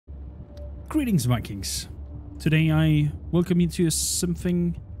Greetings, Vikings. Today I welcome you to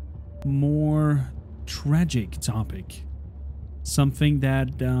something more tragic topic. Something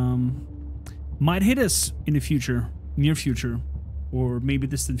that might hit us in the future, near future, or maybe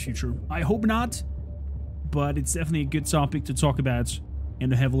distant future. I hope not, but it's definitely a good topic to talk about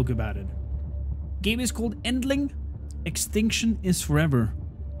and to have a look about it. Game is called Endling. Extinction is Forever,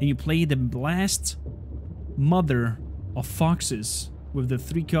 and you play the last mother of foxes with the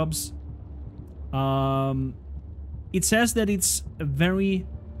 3 cubs. It says that it's very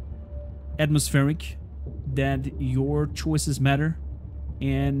atmospheric, that your choices matter,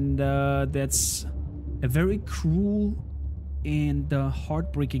 and that's a very cruel and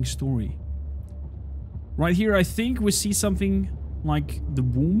heartbreaking story. Right here, I think we see something like the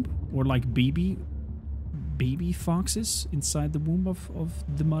womb, or like baby foxes inside the womb of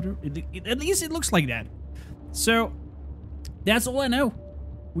the mother. At least it looks like that. So that's all I know.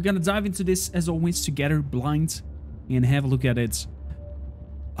 We're gonna dive into this as always together, blind, and have a look at it.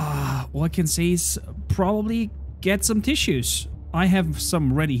 All I can say is probably get some tissues. I have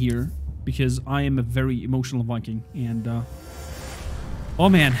some ready here because I am a very emotional Viking, and oh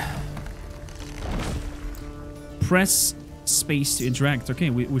man. Press space to interact.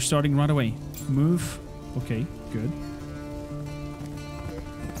 Okay, we're starting right away. Move. Okay, good.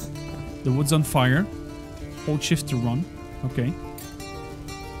 The wood's on fire. Hold shift to run. Okay.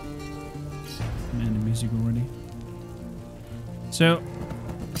 Man, the music already. So,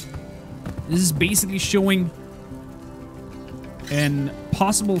 this is basically showing an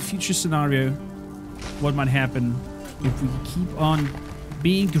possible future scenario. What might happen if we keep on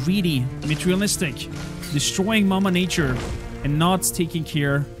being greedy, materialistic, destroying Mama Nature, and not taking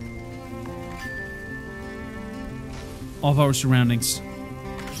care of our surroundings.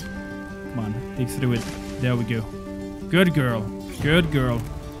 Come on, dig through it. There we go. Good girl. Good girl.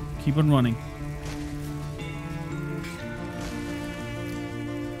 Keep on running.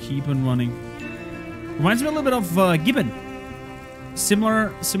 Keep on running. Reminds me a little bit of gibbon.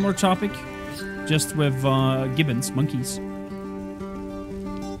 Similar topic, just with gibbons, monkeys.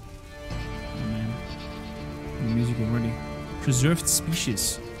 Oh man, the music already. Preserved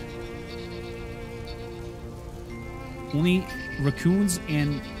species. Only raccoons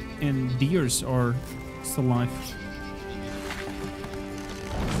and deers are still alive.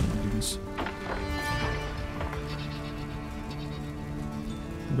 Oh my goodness.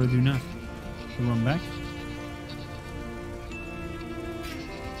 What do I do now? Do I run back?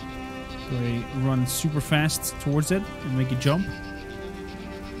 Do I run super fast towards it and make a jump?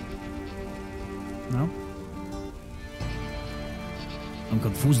 No? I'm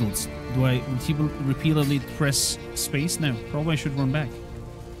confused. Do I repeatedly press space? No. Probably I should run back.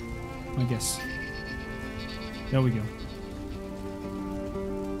 I guess. There we go.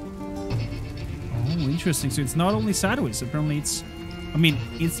 Oh, interesting. So it's not only sideways. Apparently it's... I mean,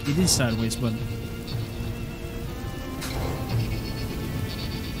 it is sideways, but...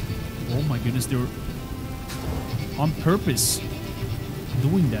 Oh my goodness, they're on purpose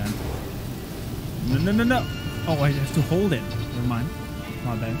doing that. No. Oh, I have to hold it. Never mind.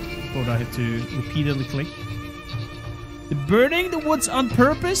 My bad. Thought I had to repeatedly click. They're burning the woods on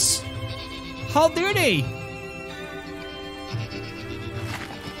purpose? How dare they?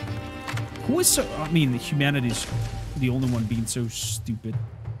 Who is so... I mean, humanity's the only one being so stupid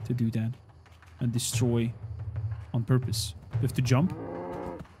to do that and destroy on purpose. You have to jump.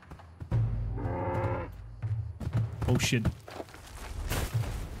 Oh shit.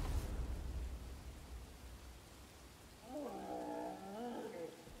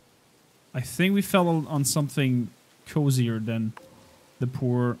 I think we fell on something cozier than the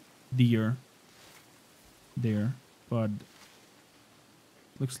poor deer there, but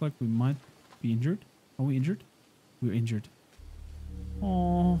looks like we might be injured. Are we injured? We're injured.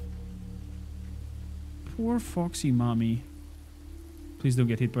 Oh, poor foxy mommy. Please don't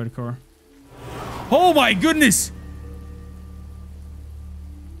get hit by the car. Oh my goodness!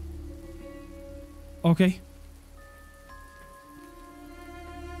 Okay.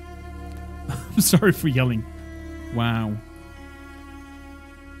 I'm sorry for yelling. Wow.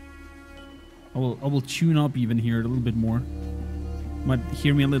 I will tune up even here a little bit more. Might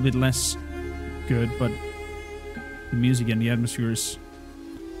hear me a little bit less good, but the music and the atmosphere is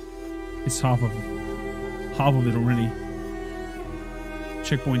half of it already.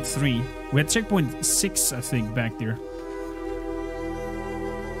 Checkpoint 3. We had checkpoint 6, I think, back there.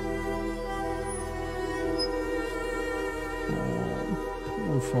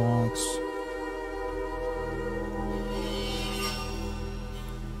 Oh, poor fox.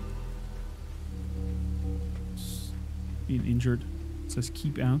 Being injured. It says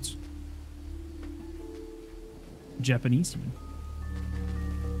keep out. Japanese even.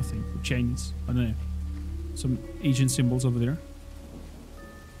 I think. Or Chinese. I don't know. Some Asian symbols over there.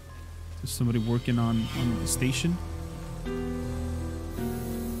 There's somebody working on the station.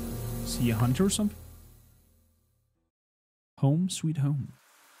 See a hunter or something? Home, sweet home.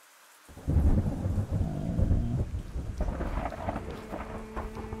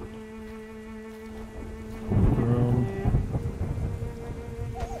 Girl.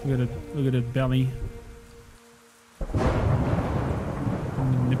 Look at that belly.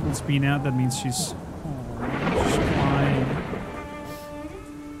 And the nipples being out, that means she's crying.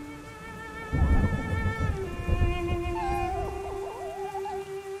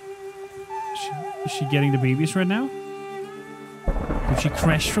 Is she getting the babies right now? Did she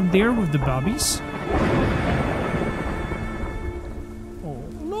crash from there with the bobbies? Oh,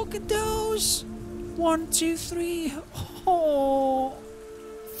 look at those! 1, 2, 3. Oh,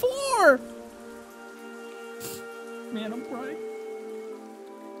 4! Man, I'm crying.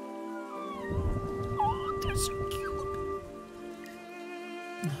 Oh, they're so cute.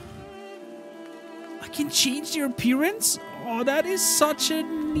 I can change their appearance? Oh, that is such a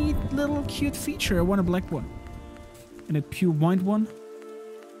neat little cute feature. I want a black one. And a pure white one.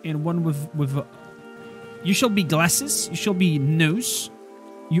 And one with you shall be glasses. You shall be nose.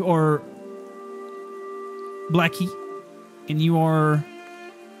 You are Blackie. And you are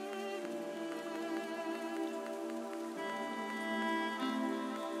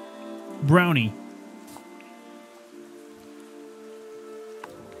Brownie.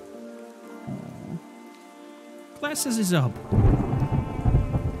 Aww. Glasses is up.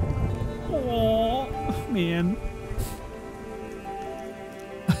 Oh man.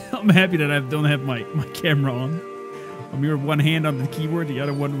 I'm happy that I don't have my camera on. I'm here with one hand on the keyboard, the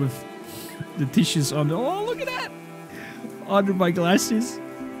other one with the tissues on the... Oh, look at that! Under my glasses.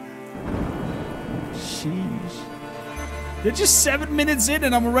 Sheesh. They're just 7 minutes in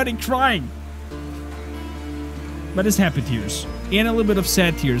and I'm already crying. But it's happy tears. And a little bit of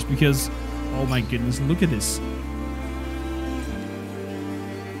sad tears because... Oh my goodness, look at this.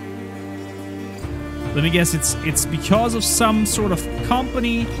 Let me guess, it's because of some sort of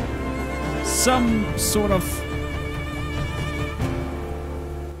company, some sort of...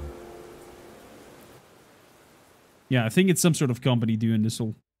 Yeah, I think it's some sort of company doing this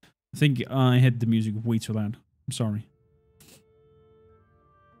whole... I think I had the music way too loud. I'm sorry.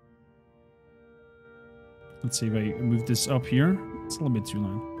 Let's see if I move this up here. It's a little bit too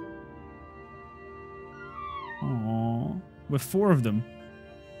loud. Aww. With 4 of them.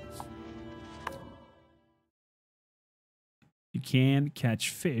 You can catch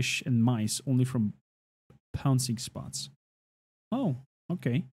fish and mice only from pouncing spots. Oh,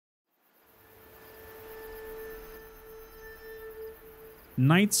 okay.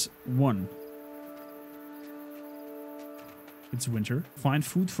 Night 1. It's winter. Find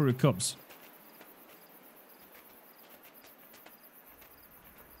food for your cubs.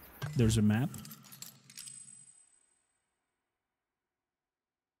 There's a map.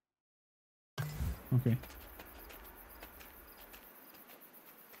 Okay.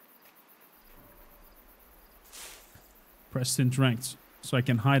 Press interact so I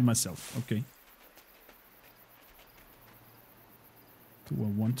can hide myself. Okay. Do I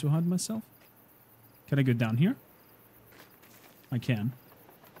want to hide myself? Can I go down here? I can.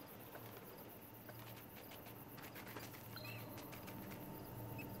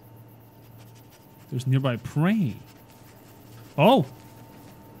 There's nearby prey. Oh!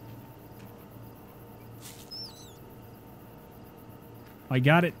 I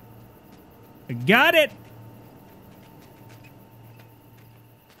got it. I got it!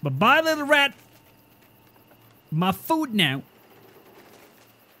 Bye-bye, little rat. My food now.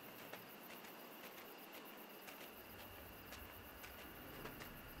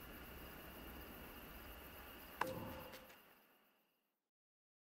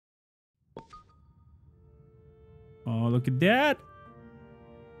 Oh, look at that.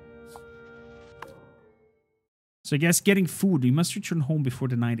 So I guess getting food. We must return home before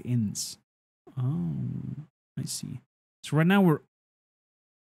the night ends. Oh, I see. So right now we're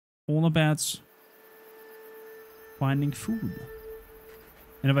all about finding food.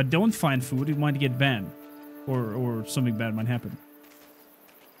 And if I don't find food, it might get banned. Or something bad might happen.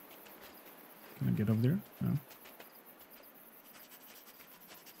 Can I get over there? No.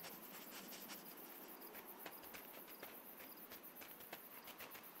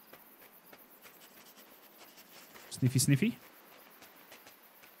 Sniffy, sniffy?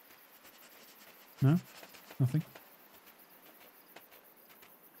 No? Nothing?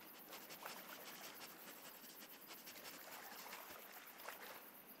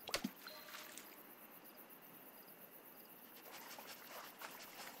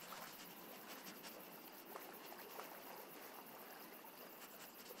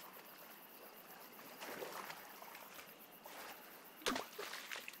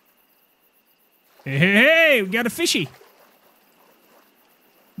 Hey, hey, hey, we got a fishy.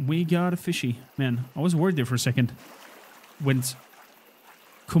 We got a fishy. Man, I was worried there for a second. Went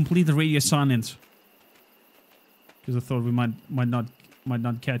complete radio silent. Because I thought we might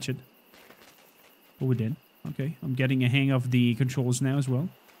not catch it. But we did. Okay, I'm getting a hang of the controls now as well.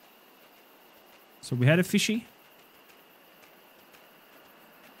 So we had a fishy.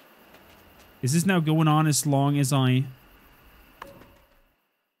 Is this now going on as long as I...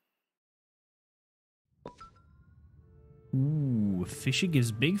 Ooh, fishy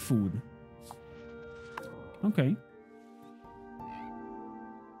gives big food. Okay.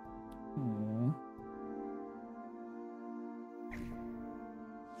 Aww.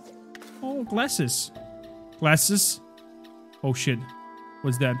 Oh, glasses. Glasses? Oh, shit.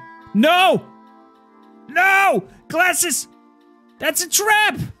 What's that? No! No! Glasses! That's a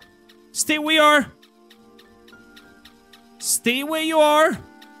trap! Stay where you are. Stay where you are.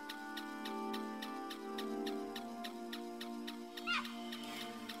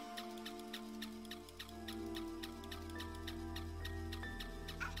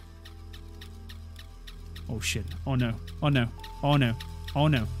 Oh shit. Oh no. Oh no. Oh no. Oh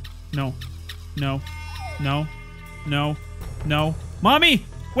no. No. No. No. No. No. Mommy!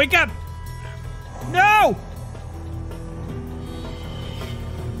 Wake up! No!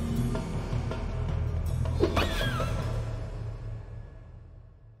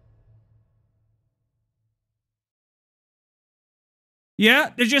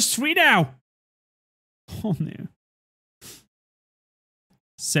 Yeah, there's just 3 now. Oh no.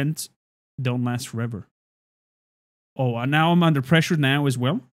 Scent don't last forever. Oh, and now I'm under pressure now as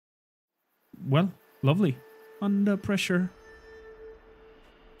well. Well, lovely. Under pressure.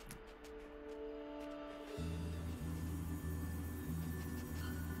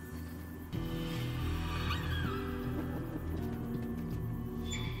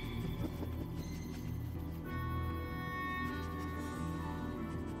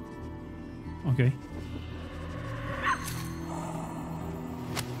 Okay.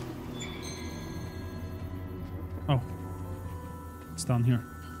 Oh. It's down here.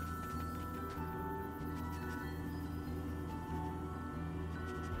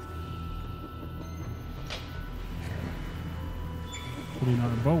 Putting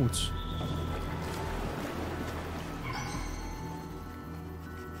out a boat.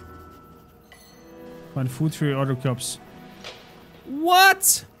 Find food for your other cups.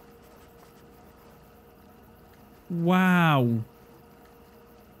 What? Wow.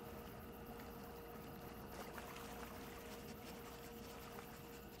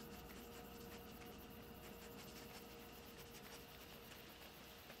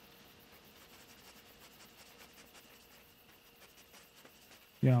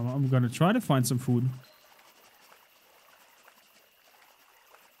 Yeah, I'm gonna try to find some food.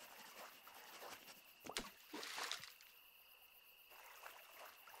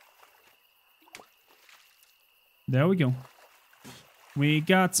 There we go. We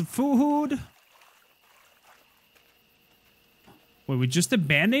got some food. Wait, we're just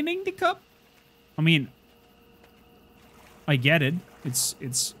abandoning the cup? I mean, I get it.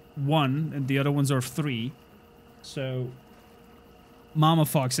 It's 1 and the other ones are 3. So Mama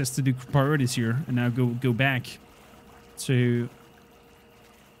Fox has to do priorities here and now go back to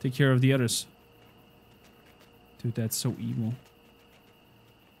take care of the others. Dude, that's so evil.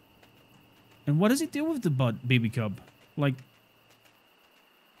 And what does he do with the baby cub? Like,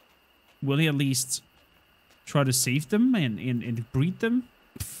 will he at least try to save them and breed them?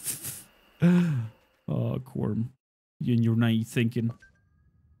 Oh, Corm. You and your naive thinking.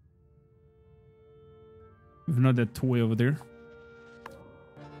 We've not that toy over there.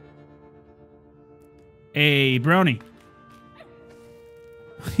 Hey, Brownie.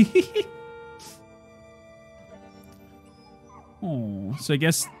 Oh, so I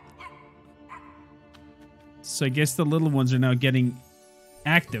guess the little ones are now getting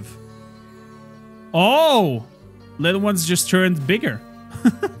active. Oh! Little ones just turned bigger.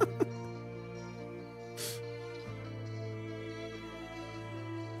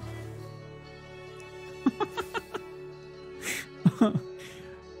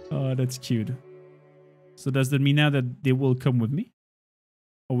 Oh, that's cute. So does that mean now that they will come with me?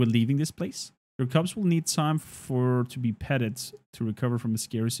 Or we're leaving this place? Your cubs will need time to be petted to recover from a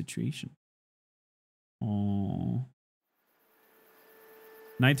scary situation. Oh.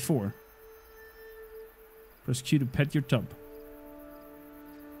 Night 4. Press Q to pet your tub.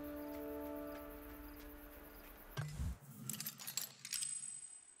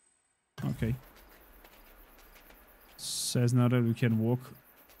 Okay. Says now that we can walk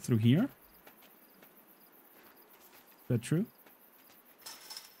through here. Is that true?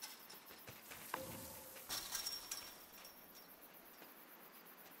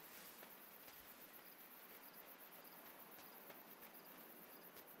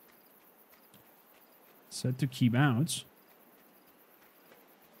 Set to keep out.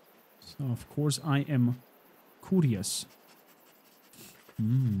 So, of course, I am curious.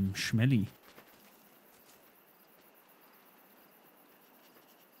 Schmelly.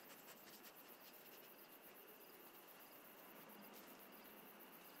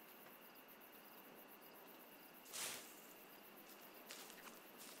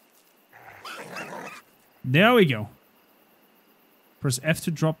 There we go. Press F to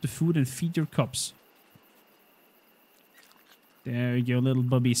drop the food and feed your cubs. There you go, little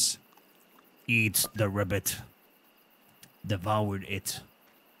bubbies. Eat the rabbit. Devoured it.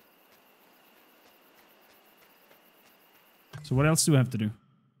 So what else do I have to do?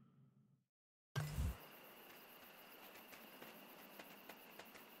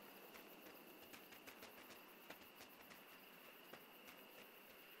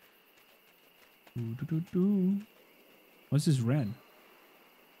 What's this red?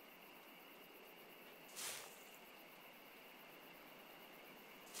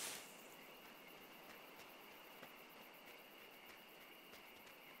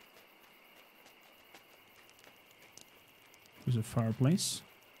 There's a fireplace.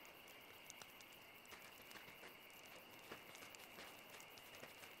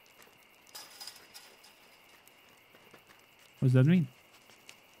 What does that mean?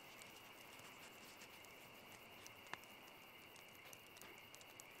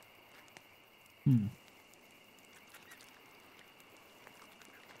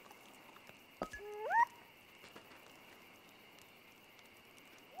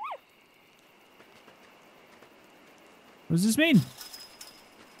 What does this mean?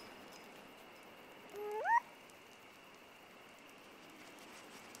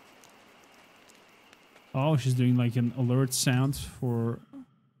 Oh, she's doing like an alert sound for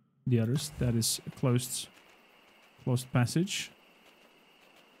the others. That is a closed passage.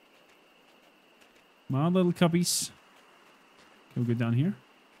 My little cubbies. Can we go down here?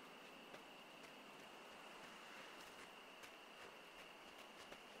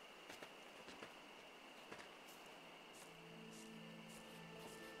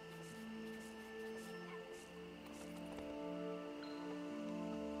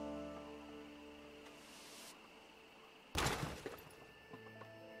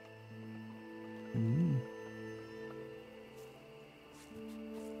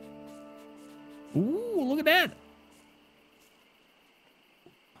 Ooh, look at that.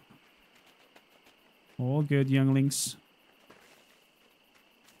 All good, younglings.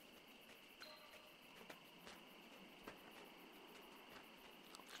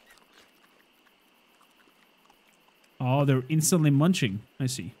 Oh, they're instantly munching. I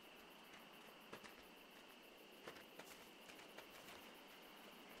see.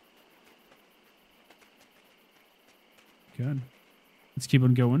 Good. Let's keep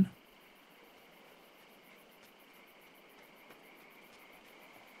on going.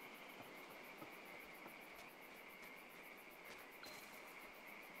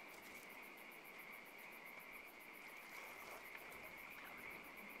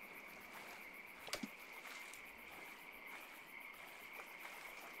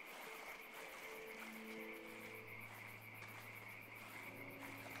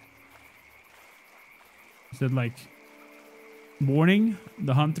 Is that like warning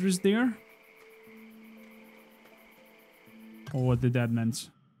the hunters there? Or what did that mean?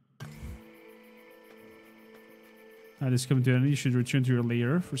 That is coming to an end. You should return to your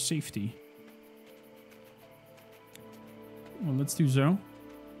lair for safety. Well, let's do so.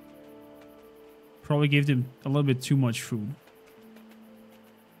 Probably gave them a little bit too much food.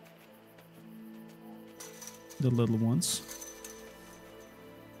 The little ones.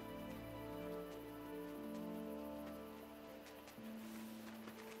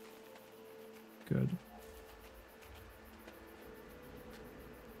 Good.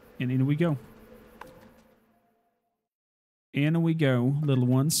 And in we go. In we go, little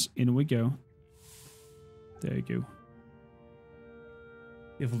ones. In we go. There you go.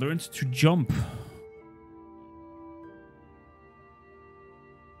 You've learned to jump.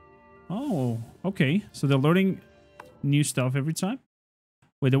 Oh, okay. So they're learning new stuff every time.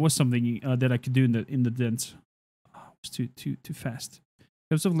 Wait, there was something that I could do in the dent. Oh, it was too fast. In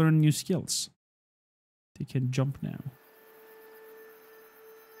terms of learning new skills, they can jump now.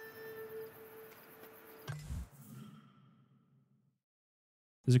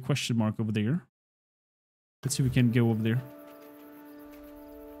 There's a question mark over there. Let's see if we can go over there.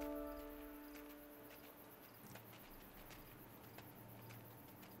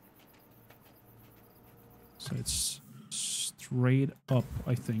 So it's straight up,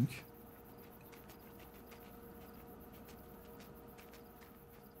 I think.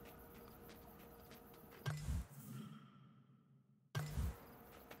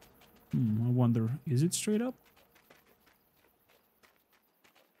 I wonder, is it straight up?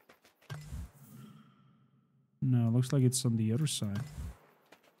 No, looks like it's on the other side.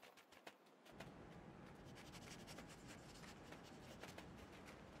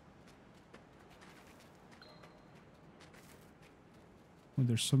 Oh,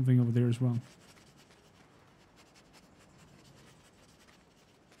 there's something over there as well.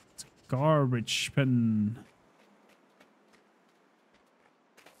 It's a garbage bin.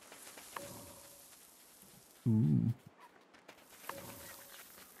 Ooh.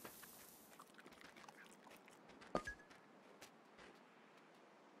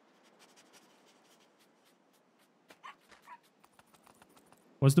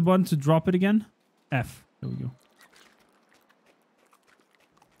 What's the button to drop it again? F. There we go.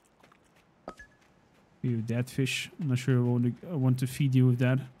 Ew, dead fish. I'm not sure I want to feed you with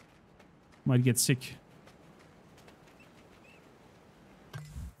that. Might get sick.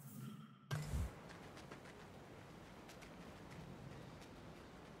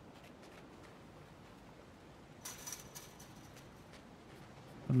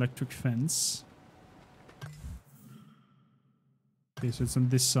 Electric fence. Okay, so it's on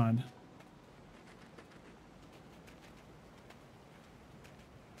this side.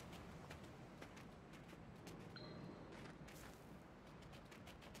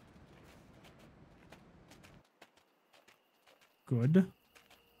 Good.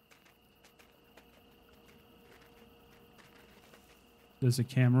 There's a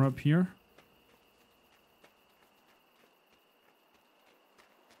camera up here.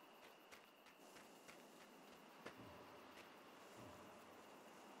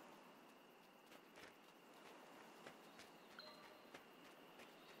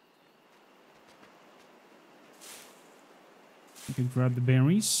 You can grab the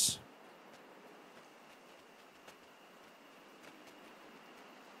berries.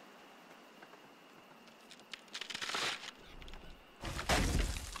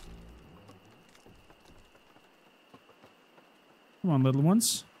 Come on, little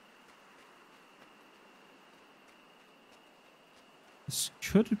ones. This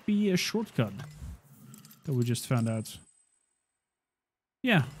could be a shortcut that we just found out.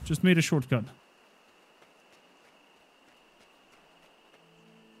 Yeah, just made a shortcut.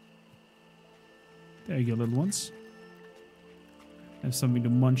 There you go, little ones. Have something to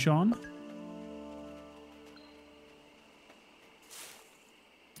munch on.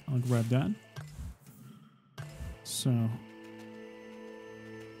 I'll grab that. So,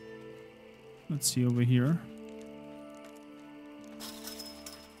 let's see over here.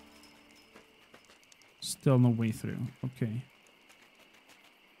 Still no way through. Okay.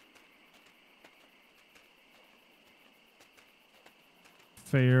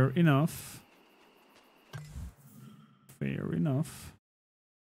 Fair enough. Fair enough.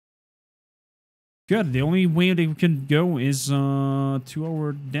 Good. The only way that we can go is to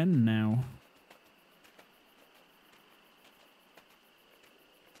our den now.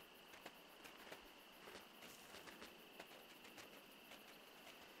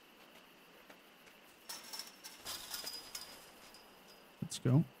 Let's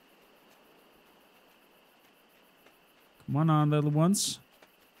go. Come on, little ones.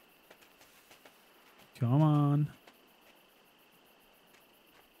 Come on.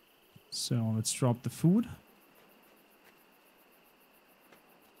 So let's drop the food.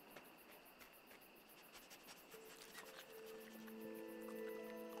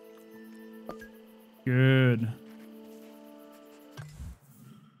 Good.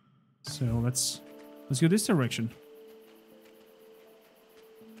 So let's go this direction.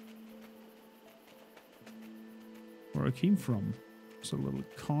 Where I came from. There's a little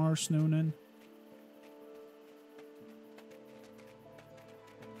car snowing in.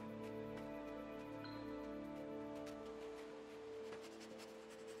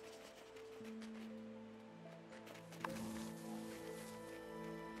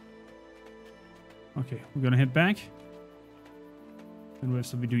 Okay, we're gonna head back. And we have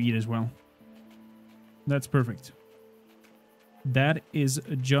something to eat as well. That's perfect. That is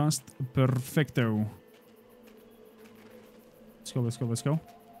just perfecto. Let's go, let's go, let's go.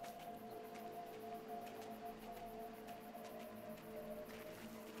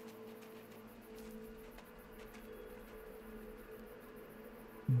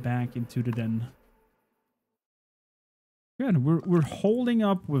 Back into the den. Good, we're holding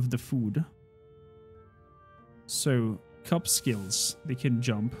up with the food. So, cup skills. They can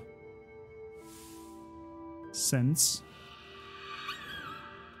jump. Sense.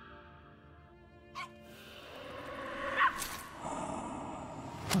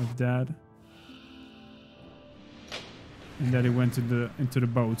 Like that. And that it went into the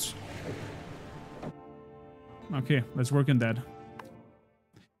boats. Okay, let's work on that.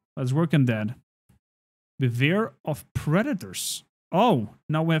 Let's work on that. Beware of predators. Oh,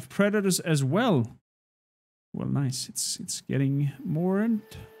 now we have predators as well. Well, nice. It's getting more and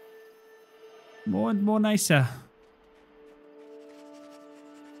more nicer.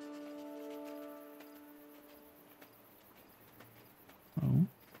 Oh.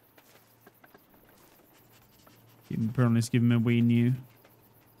 Apparently it's giving me away new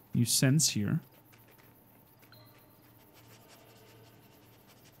sense here.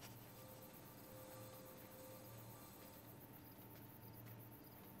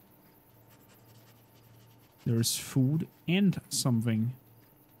 There's food and something.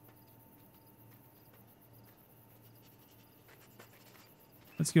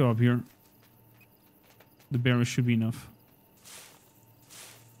 Let's go up here. The berries should be enough.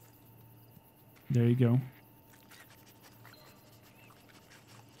 There you go.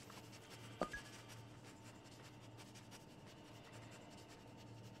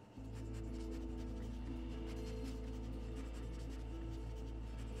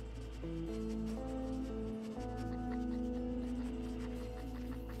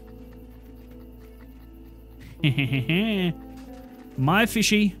 My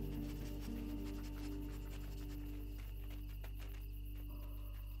fishy.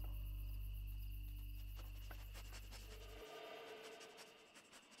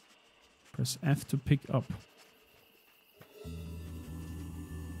 Press F to pick up.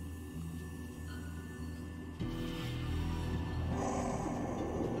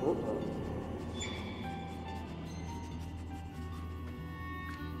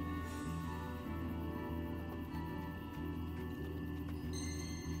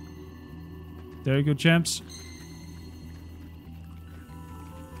 There you go, champs.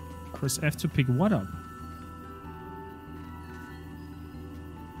 Press F to pick what up?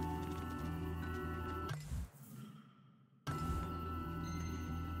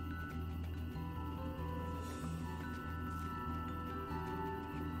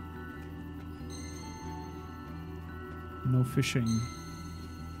 No fishing.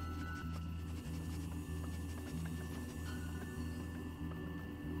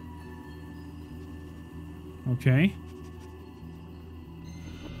 Okay.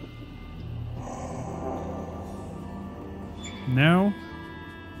 No.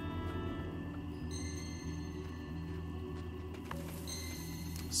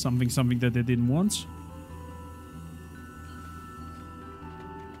 Something that they didn't want.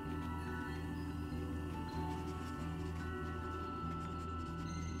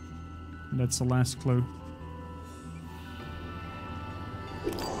 That's the last clue.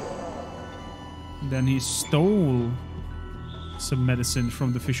 Then he stole some medicine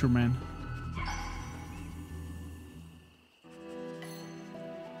from the fisherman.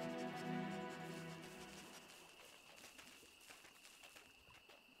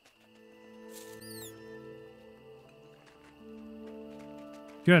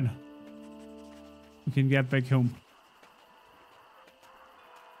 Good. We can get back home.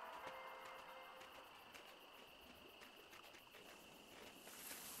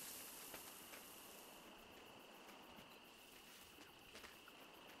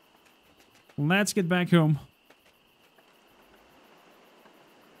 Let's get back home.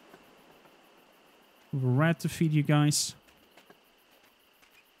 We have a rat to feed you guys.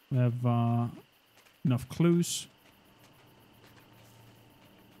 We have enough clues.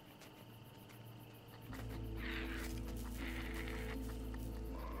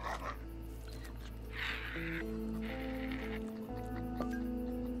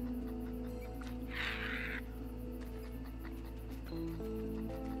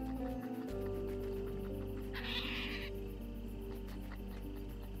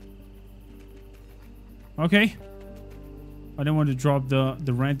 Okay. I don't want to drop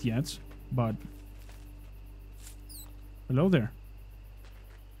the rent yet, but hello there.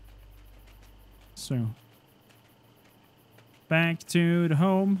 So back to the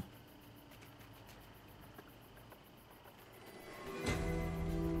home.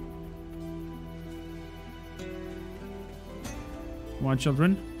 Come on,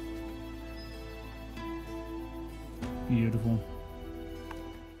 children. Beautiful.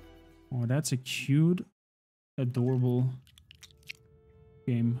 Oh, that's a cute, adorable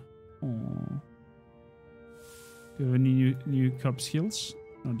game. Oh, do you have any new cup skills?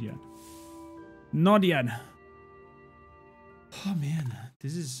 Not yet. Not yet. Oh man,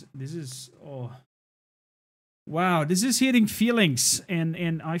 this is oh wow, this is hitting feelings,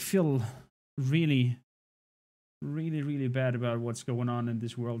 and I feel really bad about what's going on in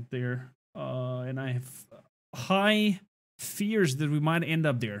this world there. And I have high fears that we might end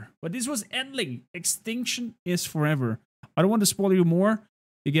up there. But this was Endling. Extinction is forever. I don't want to spoil you more.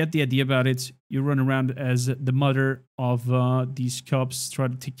 You get the idea about it. You run around as the mother of these cubs, try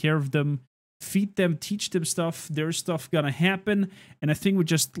to take care of them, feed them, teach them stuff. There's stuff gonna happen, and I think we're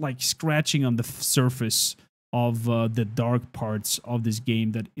just like scratching on the surface of the dark parts of this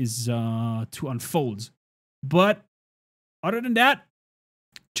game that is to unfold. But other than that,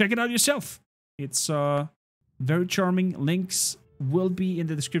 check it out yourself. It's very charming. Links will be in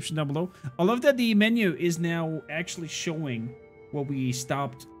the description down below. I love that the menu is now actually showing what we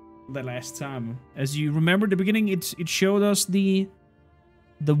stopped the last time. As you remember at the beginning, it showed us the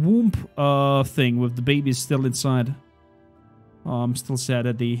womb thing with the babies still inside. I'm still sad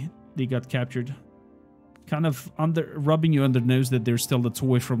that they got captured. Kind of rubbing you under the nose that there's still the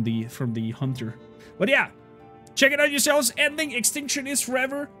toy from the hunter. But yeah, check it out yourselves. Endling, extinction is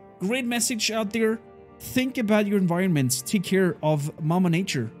forever. Great message out there. Think about your environment. Take care of Mama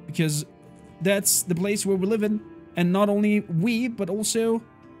Nature, because that's the place where we live in. And not only we, but also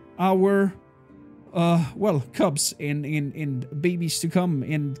our, well, cubs and babies to come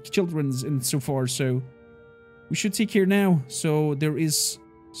and children's and so far. So we should take care now. So there is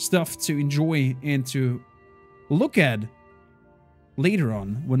stuff to enjoy and to look at later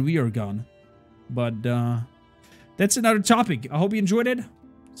on when we are gone. But that's another topic. I hope you enjoyed it.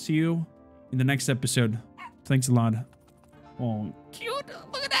 See you in the next episode. Thanks a lot. Oh, cute.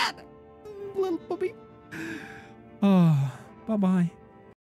 Look at that. Little puppy. Oh, bye-bye.